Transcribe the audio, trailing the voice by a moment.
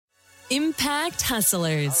Impact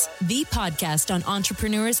Hustlers, the podcast on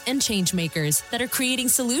entrepreneurs and changemakers that are creating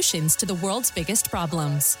solutions to the world's biggest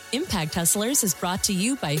problems. Impact Hustlers is brought to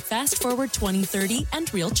you by Fast Forward 2030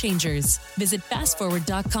 and Real Changers. Visit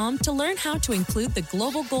fastforward.com to learn how to include the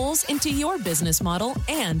global goals into your business model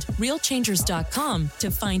and realchangers.com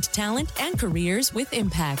to find talent and careers with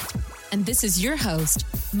impact. And this is your host,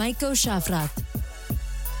 Maiko Schafrath.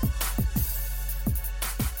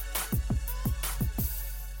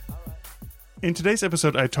 In today's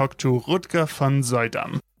episode, I talked to Rutger van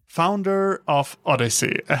Zuidam, founder of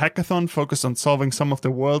Odyssey, a hackathon focused on solving some of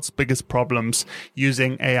the world's biggest problems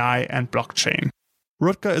using AI and blockchain.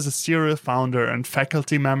 Rutger is a serial founder and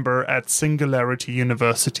faculty member at Singularity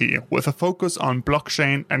University with a focus on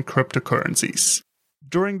blockchain and cryptocurrencies.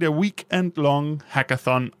 During their weekend-long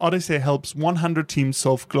hackathon, Odyssey helps 100 teams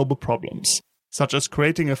solve global problems, such as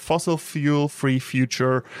creating a fossil fuel-free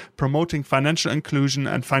future, promoting financial inclusion,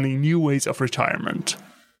 and finding new ways of retirement.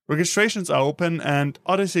 Registrations are open, and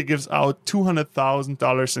Odyssey gives out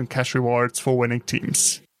 $200,000 in cash rewards for winning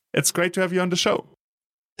teams. It's great to have you on the show.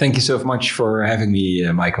 Thank you so much for having me,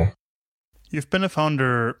 Michael. You've been a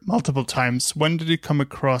founder multiple times. When did you come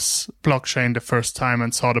across blockchain the first time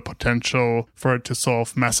and saw the potential for it to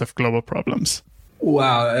solve massive global problems?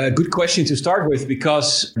 Wow, a good question to start with,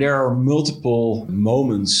 because there are multiple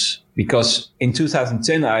moments. Because in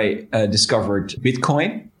 2010, I discovered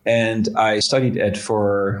Bitcoin, and I studied it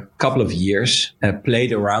for a couple of years,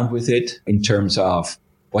 played around with it in terms of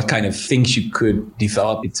what kind of things you could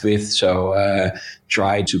develop it with. So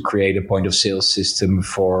try to create a point of sale system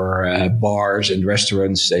for bars and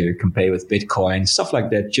restaurants that you can pay with Bitcoin, stuff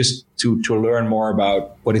like that, just to learn more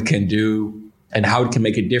about what it can do and how it can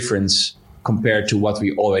make a difference compared to what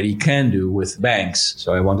we already can do with banks.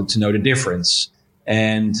 So I wanted to know the difference.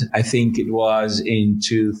 And I think it was in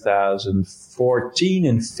 2014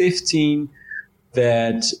 and 15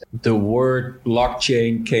 that the word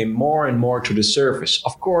blockchain came more and more to the surface.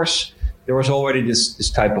 Of course, there was already this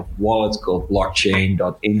type of wallet called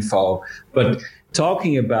blockchain.info, but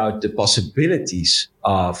talking about the possibilities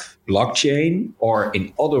of blockchain, or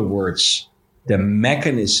in other words, the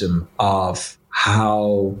mechanism of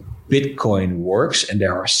how Bitcoin works, and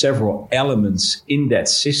there are several elements in that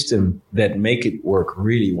system that make it work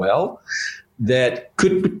really well, that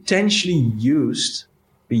could potentially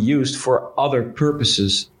be used for other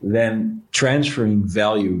purposes than transferring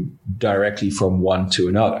value directly from one to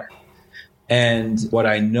another. And what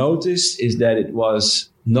I noticed is that it was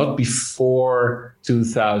not before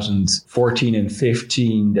 2014 and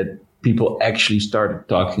 15 that people actually started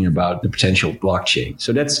talking about the potential blockchain.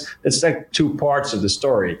 So that's like two parts of the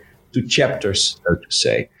story, two chapters, so to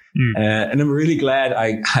say. And I'm really glad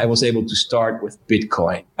I was able to start with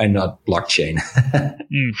Bitcoin and not blockchain.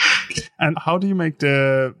 And how do you make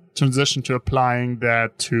the transition to applying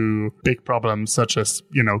that to big problems such as,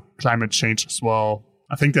 climate change as well?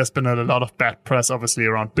 I think there's been a lot of bad press, obviously,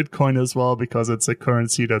 around Bitcoin as well, because it's a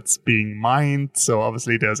currency that's being mined. So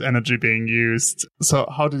obviously there's energy being used. So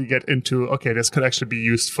how did you get into, okay, this could actually be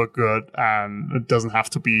used for good, and it doesn't have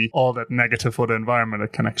to be all that negative for the environment.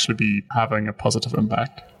 It can actually be having a positive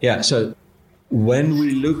impact. Yeah. So when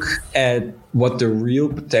we look at what the real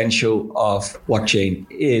potential of blockchain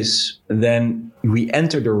is, then we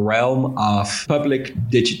enter the realm of public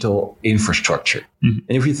digital infrastructure. Mm-hmm.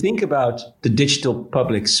 And if we think about the digital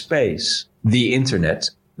public space, the internet,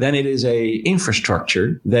 then it is a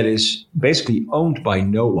infrastructure that is basically owned by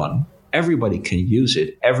no one. Everybody can use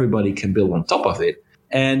it. Everybody can build on top of it.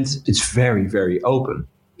 And it's very, very open.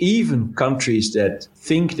 Even countries that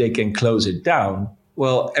think they can close it down,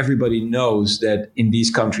 well, everybody knows that in these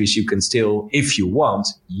countries, you can still, if you want,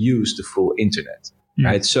 use the full internet,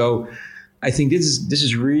 right? So I think this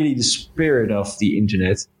is really the spirit of the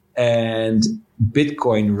internet, and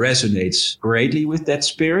Bitcoin resonates greatly with that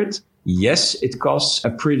spirit. Yes, it costs a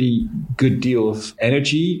pretty good deal of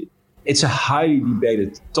energy. It's a highly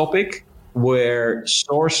debated topic where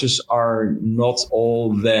sources are not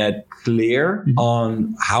all that clear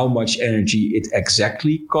on how much energy it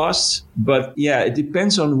exactly costs. But yeah, it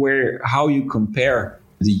depends on how you compare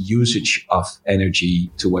the usage of energy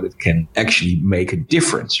to what it can actually make a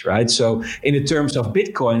difference, right? So in the terms of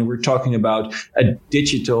Bitcoin, we're talking about a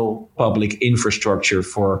digital public infrastructure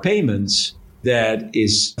for payments that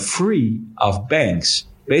is free of banks.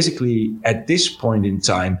 Basically, at this point in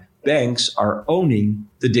time, banks are owning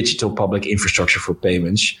the digital public infrastructure for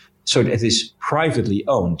payments, so that it is privately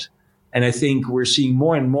owned. And I think we're seeing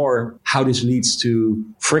more and more how this leads to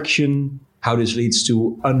friction, how this leads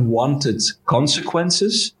to unwanted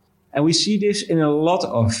consequences. And we see this in a lot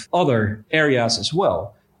of other areas as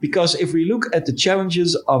well. Because if we look at the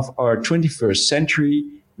challenges of our 21st century,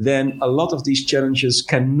 then a lot of these challenges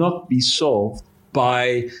cannot be solved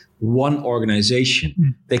by one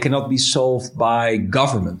organization. They cannot be solved by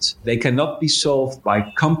government. They cannot be solved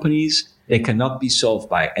by companies. They cannot be solved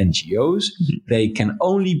by NGOs. They can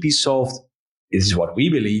only be solved, this is what we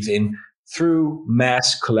believe in, through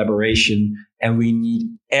mass collaboration. And we need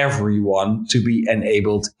everyone to be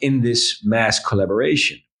enabled in this mass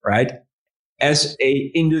collaboration, right? As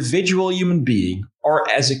an individual human being or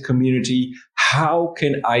as a community, how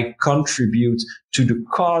can I contribute to the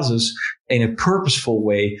causes in a purposeful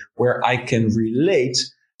way where I can relate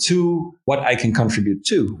to what I can contribute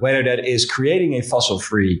to, whether that is creating a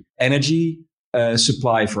fossil-free energy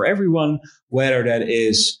supply for everyone, whether that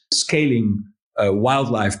is scaling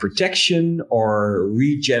wildlife protection or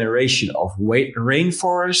regeneration of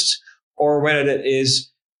rainforests, or whether that is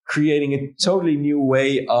creating a totally new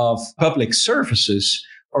way of public services,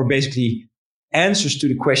 or basically answers to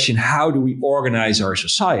the question, how do we organize our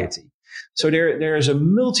society? So there is a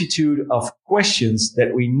multitude of questions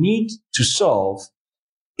that we need to solve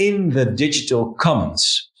in the digital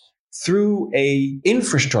commons through a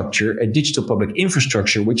digital public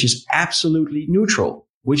infrastructure, which is absolutely neutral,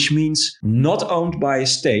 which means not owned by a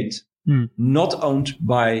state, not owned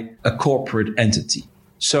by a corporate entity.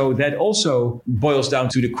 So that also boils down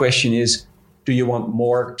to the question is, do you want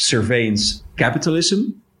more surveillance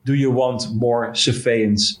capitalism? Do you want more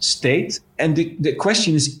surveillance state? And the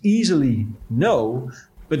question is easily no,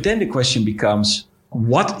 but then the question becomes,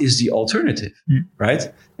 what is the alternative,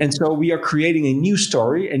 right? And so we are creating a new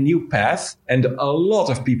story, a new path, and a lot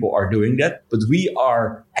of people are doing that, but we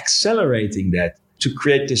are accelerating that to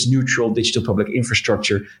create this neutral digital public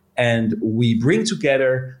infrastructure. And we bring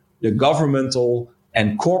together the governmental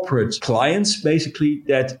and corporate clients, basically,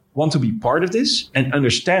 that want to be part of this and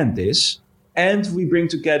understand this. And we bring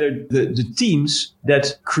together the teams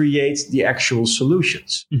that create the actual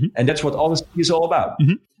solutions. And that's what Odyssey is all about.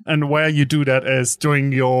 And where you do that is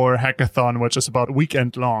during your hackathon, which is about a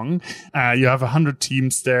weekend long. You have 100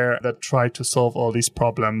 teams there that try to solve all these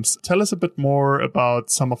problems. Tell us a bit more about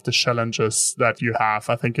some of the challenges that you have.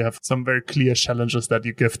 I think you have some very clear challenges that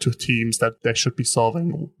you give to teams that they should be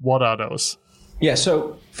solving. What are those? Yeah,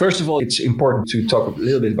 so first of all, it's important to talk a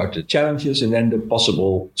little bit about the challenges and then the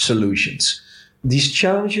possible solutions. These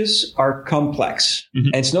challenges are complex,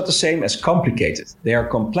 and it's not the same as complicated. They are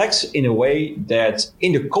complex in a way that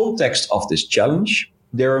in the context of this challenge,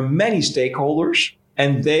 there are many stakeholders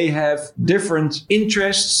and they have different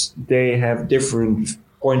interests, they have different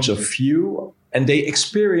points of view, and they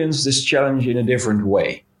experience this challenge in a different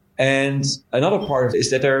way. And another part of it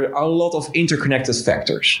is that there are a lot of interconnected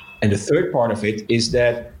factors. And the third part of it is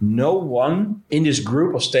that no one in this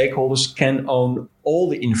group of stakeholders can own all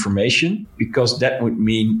the information, because that would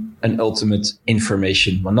mean an ultimate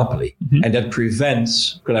information monopoly. And that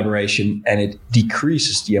prevents collaboration and it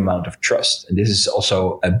decreases the amount of trust. And this is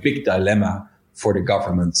also a big dilemma for the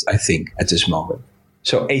government, I think, at this moment.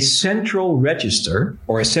 So a central register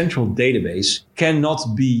or a central database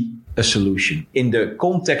cannot be a solution in the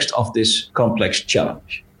context of this complex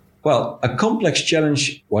challenge. Well, a complex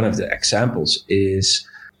challenge, one of the examples is,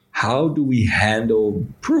 how do we handle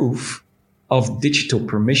proof of digital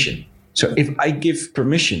permission? So if I give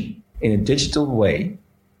permission in a digital way,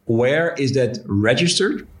 where is that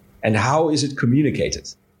registered and how is it communicated?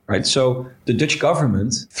 Right. So the Dutch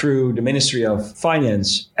government, through the Ministry of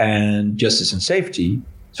Finance and Justice and Safety,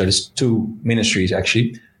 so there's two ministries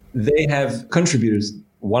actually, they have contributed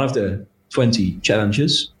one of the 20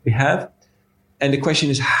 challenges we have. And the question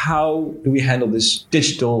is, how do we handle this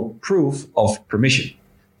digital proof of permission?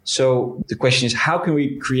 So the question is, how can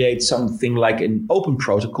we create something like an open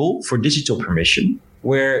protocol for digital permission,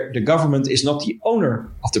 where the government is not the owner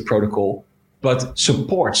of the protocol, but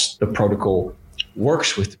supports the protocol,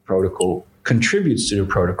 works with the protocol, contributes to the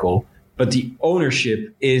protocol, but the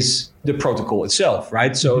ownership is the protocol itself,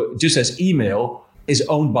 right? So just as email is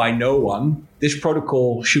owned by no one, this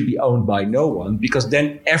protocol should be owned by no one, because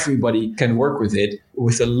then everybody can work with it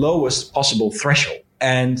with the lowest possible threshold.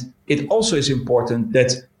 And it also is important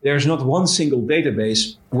that there's not one single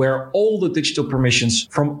database where all the digital permissions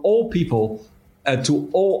from all people to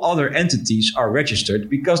all other entities are registered,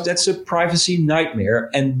 because that's a privacy nightmare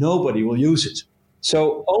and nobody will use it.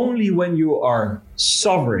 So only when you are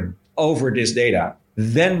sovereign over this data,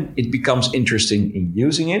 then it becomes interesting in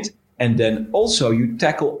using it. And then also you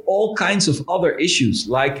tackle all kinds of other issues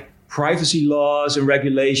like privacy laws and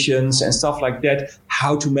regulations and stuff like that,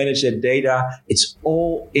 how to manage that data. It's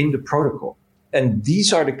all in the protocol. And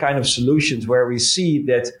these are the kind of solutions where we see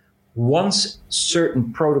that once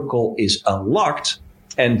certain protocol is unlocked,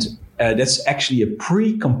 And that's actually a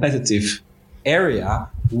pre-competitive area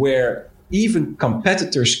where even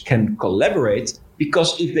competitors can collaborate,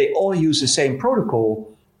 because if they all use the same protocol,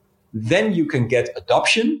 then you can get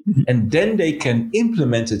adoption, and then they can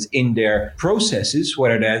implement it in their processes,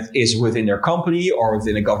 whether that is within their company or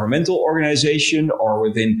within a governmental organization or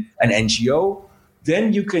within an NGO.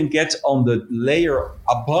 Then you can get on the layer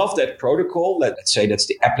above that protocol. Let's say that's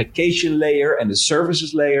the application layer and the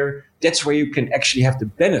services layer. That's where you can actually have the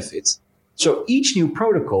benefit. So each new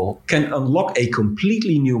protocol can unlock a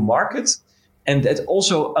completely new market, and that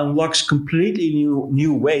also unlocks completely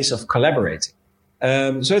new ways of collaborating.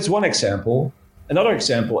 So that's one example. Another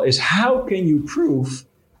example is, how can you prove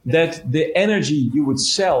that the energy you would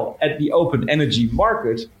sell at the open energy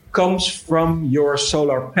market comes from your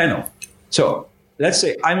solar panel? So let's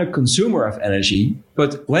say I'm a consumer of energy,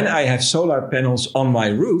 but when I have solar panels on my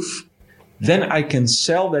roof, then I can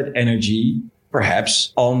sell that energy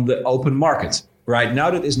perhaps on the open market. Right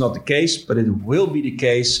now, that is not the case, but it will be the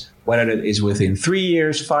case whether that is within 3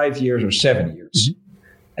 years, 5 years, or 7 years. Mm-hmm.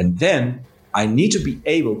 And then I need to be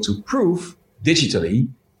able to prove digitally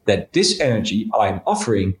that this energy I'm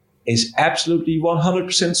offering is absolutely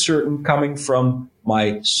 100% certain coming from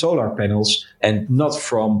my solar panels and not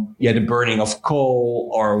from the burning of coal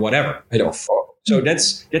or whatever. So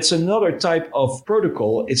that's another type of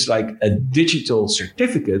protocol. It's like a digital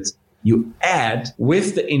certificate you add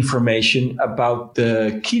with the information about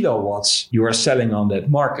the kilowatts you are selling on that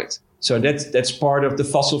market. So that's part of the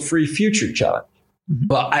fossil-free future challenge. Mm-hmm.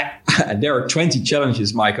 Well, there are 20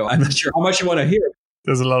 challenges, Michael. I'm not sure how much you want to hear.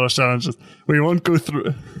 There's a lot of challenges. We won't go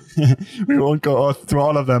through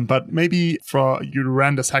all of them, but maybe you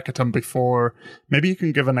ran this hackathon before. Maybe you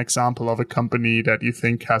can give an example of a company that you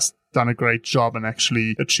think has done a great job in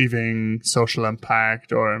actually achieving social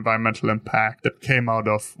impact or environmental impact that came out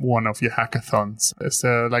of one of your hackathons. Is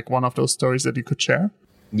there like one of those stories that you could share?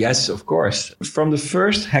 Yes, of course. From the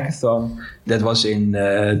first hackathon that was in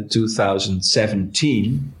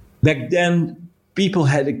 2017, back then, people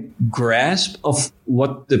had a grasp of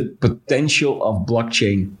what the potential of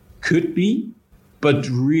blockchain could be, but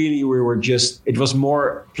really it was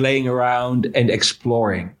more playing around and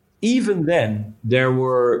exploring. Even then, there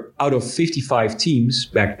were, out of 55 teams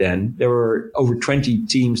back then, there were over 20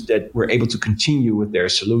 teams that were able to continue with their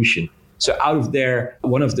solution. So out of there,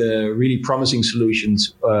 one of the really promising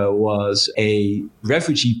solutions was a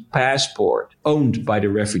refugee passport owned by the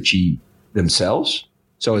refugee themselves.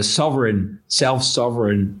 So a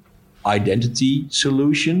self-sovereign identity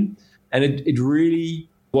solution. And it really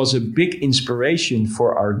was a big inspiration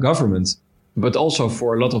for our government, but also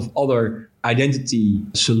for a lot of other identity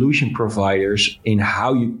solution providers in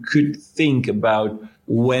how you could think about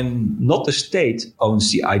when not the state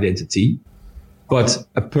owns the identity, but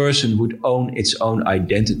a person would own its own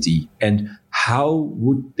identity. And how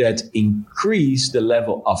would that increase the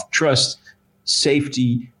level of trust,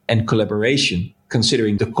 safety, and collaboration,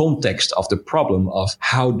 considering the context of the problem of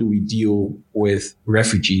how do we deal with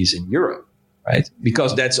refugees in Europe, right?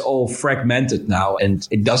 Because that's all fragmented now and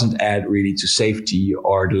it doesn't add really to safety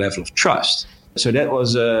or the level of trust. So that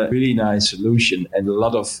was a really nice solution, and a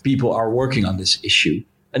lot of people are working on this issue.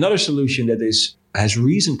 Another solution that has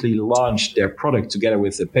recently launched their product together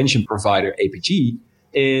with the pension provider APG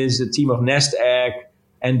is the team of NestEgg,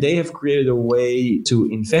 and they have created a way to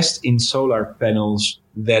invest in solar panels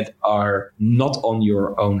that are not on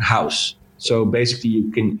your own house. So basically,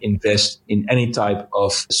 you can invest in any type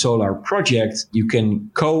of solar project. You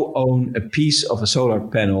can co-own a piece of a solar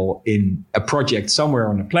panel in a project somewhere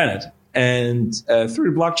on the planet. And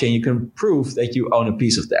through the blockchain, you can prove that you own a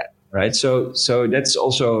piece of that, right? So that's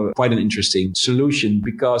also quite an interesting solution,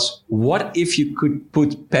 because what if you could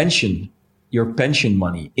put your pension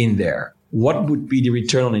money in there? What would be the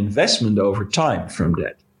return on investment over time from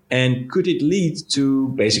that? And could it lead to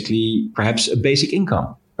basically perhaps a basic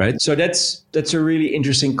income, right? So that's a really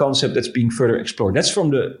interesting concept that's being further explored.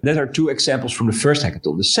 That are two examples from the first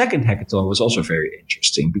hackathon. The second hackathon was also very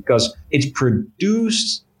interesting because it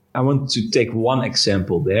produced, I want to take one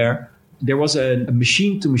example there. There was a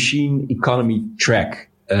machine-to-machine economy track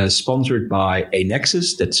sponsored by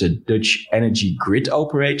Enexis. That's a Dutch energy grid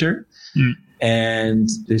operator. Mm. And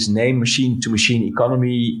this name, machine-to-machine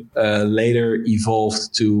economy, later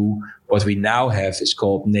evolved to what we now have is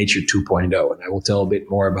called Nature 2.0. And I will tell a bit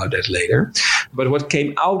more about that later. But what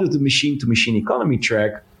came out of the machine-to-machine economy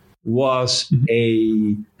track was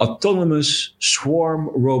a autonomous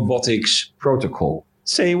swarm robotics protocol.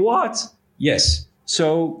 Say what? Yes.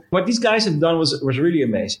 So what these guys have done was really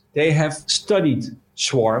amazing. They have studied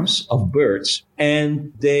swarms of birds,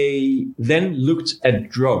 and they then looked at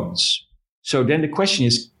drones. So then the question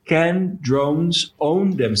is, can drones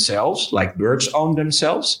own themselves like birds own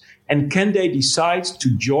themselves? And can they decide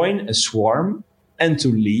to join a swarm and to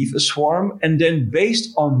leave a swarm? And then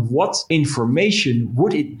based on what information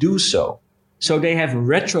would it do so? So they have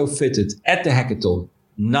retrofitted at the hackathon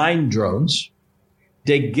 9 drones.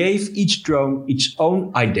 They gave each drone its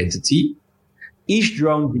own identity. Each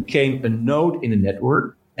drone became a node in the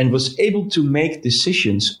network and was able to make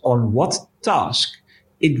decisions on what task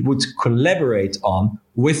it would collaborate on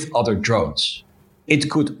with other drones. It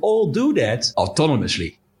could all do that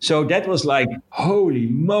autonomously. So that was like, holy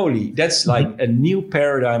moly, that's like a new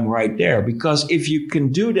paradigm right there. Because if you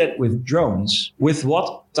can do that with drones, with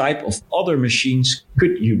what type of other machines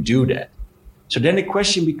could you do that? So then the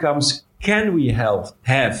question becomes, can we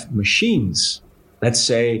have machines, let's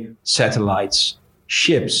say satellites,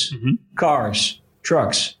 ships, cars,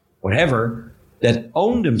 trucks, whatever, that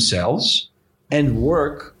own themselves and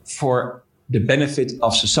work for the benefit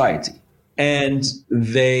of society? And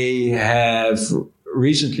they have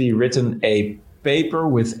recently written a paper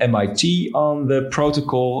with MIT on the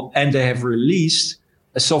protocol, and they have released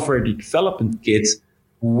a software development kit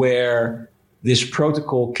where this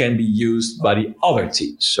protocol can be used by the other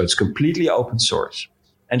teams. So it's completely open source.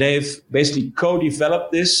 And they've basically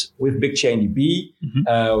co-developed this with BigchainDB,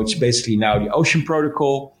 which is basically now the Ocean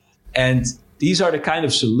protocol. And these are the kind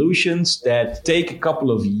of solutions that take a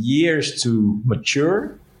couple of years to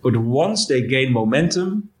mature. But once they gain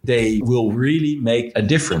momentum, they will really make a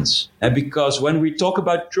difference. And because when we talk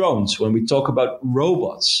about drones, when we talk about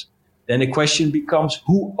robots, then the question becomes,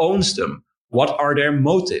 who owns them? What are their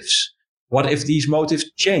motives? What if these motives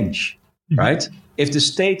change, right? If the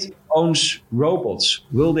state owns robots,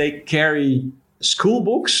 will they carry school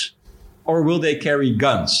books or will they carry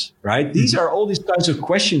guns, right? These are all these kinds of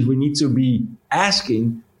questions we need to be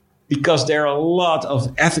asking, because there are a lot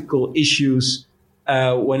of ethical issues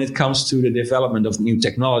when it comes to the development of new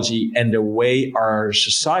technology and the way our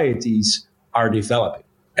societies are developing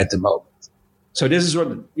at the moment. So this is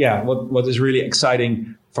what is really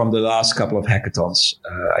exciting from the last couple of hackathons,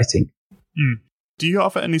 I think. Do you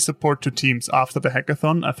offer any support to teams after the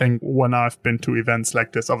hackathon? I think when I've been to events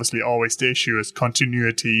like this, obviously always the issue is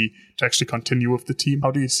continuity to actually continue with the team.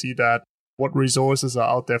 How do you see that? What resources are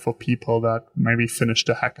out there for people that maybe finish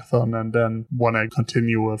the hackathon and then want to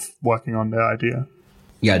continue with working on their idea?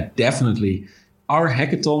 Yeah, definitely. Our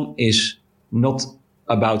hackathon is not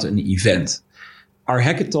about an event. Our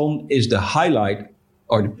hackathon is the highlight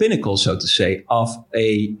or the pinnacle, so to say, of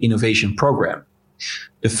a innovation program.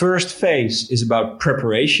 The first phase is about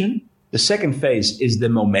preparation. The second phase is the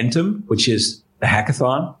momentum, which is the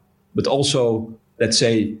hackathon, but also, let's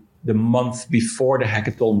say, the month before the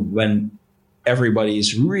hackathon when everybody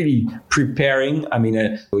is really preparing. I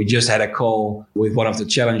mean, we just had a call with one of the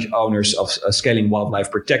challenge owners of Scaling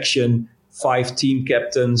Wildlife Protection, 5 team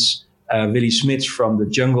captains, Willy Smits from the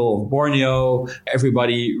jungle of Borneo,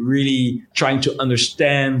 everybody really trying to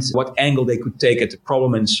understand what angle they could take at the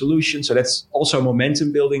problem and solution. So that's also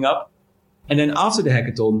momentum building up. And then after the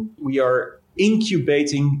hackathon, we are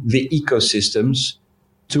incubating the ecosystems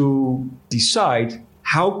to decide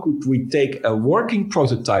how could we take a working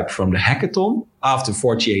prototype from the hackathon after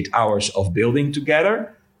 48 hours of building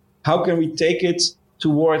together? How can we take it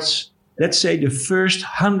towards, let's say, the first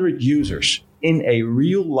 100 users in a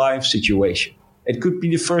real life situation? It could be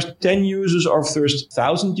the first 10 users or first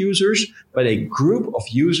 1,000 users, but a group of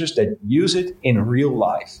users that use it in real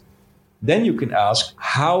life. Then you can ask,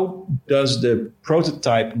 how does the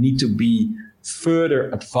prototype need to be further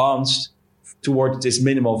advanced towards this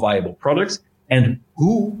minimal viable product? And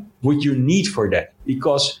who would you need for that?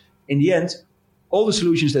 Because in the end, all the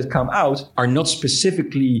solutions that come out are not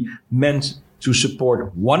specifically meant to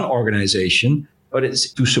support one organization, but it's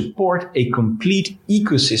to support a complete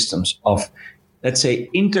ecosystems of, let's say,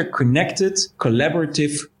 interconnected,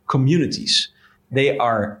 collaborative communities. They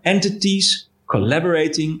are entities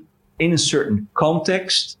collaborating in a certain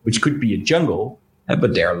context, which could be a jungle,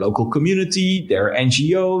 but there are local community, there are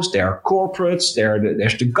NGOs, there are corporates,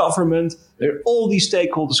 there's the government. There are all these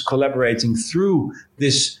stakeholders collaborating through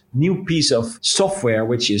this new piece of software,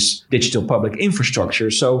 which is digital public infrastructure.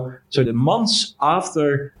 So the months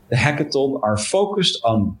after the hackathon are focused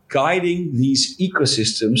on guiding these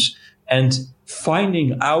ecosystems and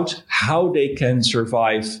finding out how they can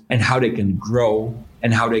survive and how they can grow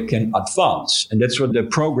and how they can advance. And that's what the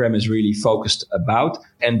program is really focused about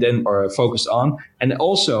focused on. And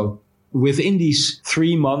also within these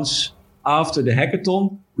 3 months after the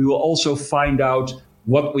hackathon, we will also find out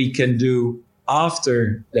what we can do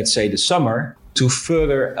after, let's say, the summer to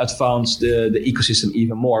further advance the ecosystem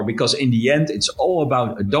even more. Because in the end, it's all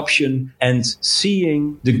about adoption and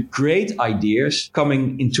seeing the great ideas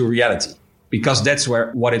coming into reality. Because that's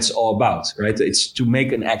what it's all about, right? It's to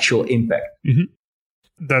make an actual impact. Mm-hmm.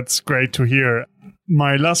 That's great to hear.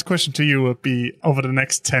 My last question to you would be, over the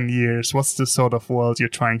next 10 years, what's the sort of world you're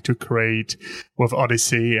trying to create with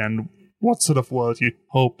Odyssey, and what sort of world you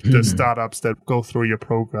hope the startups that go through your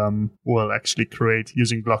program will actually create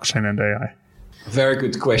using blockchain and AI? Very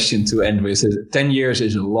good question to end with. 10 years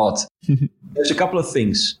is a lot. There's a couple of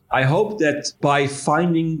things. I hope that by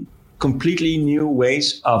finding completely new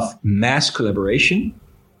ways of mass collaboration,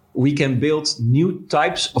 we can build new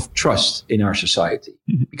types of trust in our society.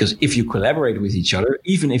 Because if you collaborate with each other,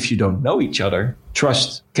 even if you don't know each other,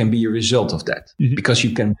 trust can be a result of that. Because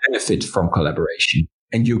you can benefit from collaboration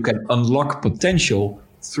and you can unlock potential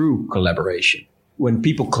through collaboration. When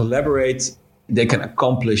people collaborate, they can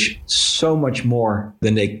accomplish so much more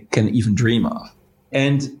than they can even dream of.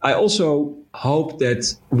 And I also hope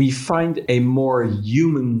that we find a more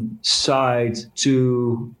human side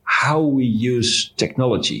to how we use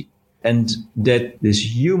technology, and that this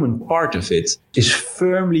human part of it is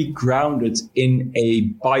firmly grounded in a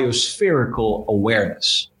biospherical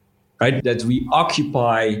awareness, right? That we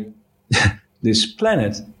occupy this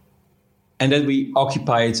planet and that we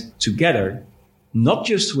occupy it together, not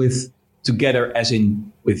just together as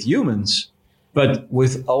in with humans, but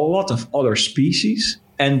with a lot of other species,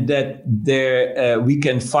 and that we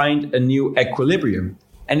can find a new equilibrium.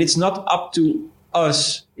 And it's not up to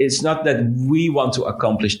us. It's not that we want to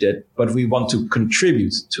accomplish that, but we want to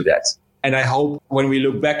contribute to that. And I hope when we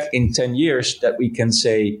look back in 10 years that we can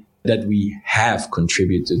say that we have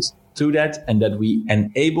contributed to that and that we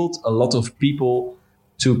enabled a lot of people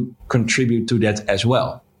to contribute to that as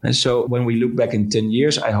well. And so when we look back in 10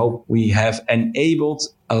 years, I hope we have enabled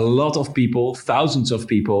a lot of people, thousands of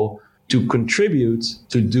people, to contribute,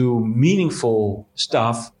 to do meaningful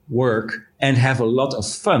stuff, work, and have a lot of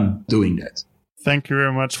fun doing that. Thank you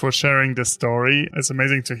very much for sharing this story. It's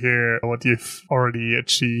amazing to hear what you've already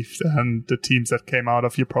achieved and the teams that came out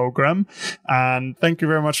of your program. And thank you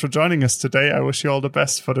very much for joining us today. I wish you all the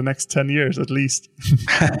best for the next 10 years at least.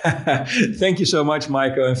 Thank you so much,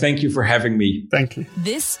 Michael, and thank you for having me. Thank you.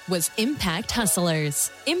 This was Impact Hustlers.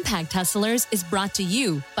 Impact Hustlers is brought to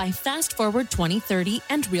you by Fast Forward 2030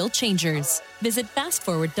 and Real Changers. Visit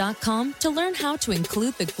fastforward.com to learn how to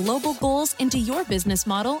include the global goals into your business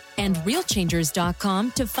model, and realchangers.com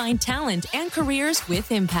to find talent and careers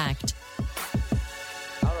with impact.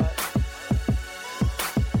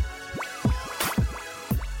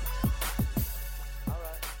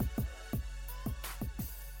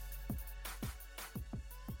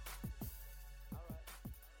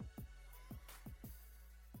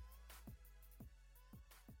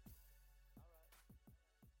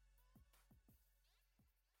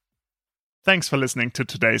 Thanks for listening to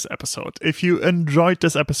today's episode. If you enjoyed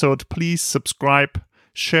this episode, please subscribe,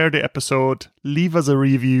 share the episode, leave us a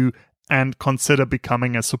review, and consider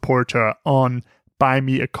becoming a supporter on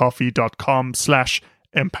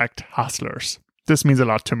buymeacoffee.com/impacthustlers. This means a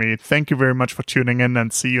lot to me. Thank you very much for tuning in,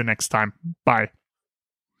 and see you next time. Bye.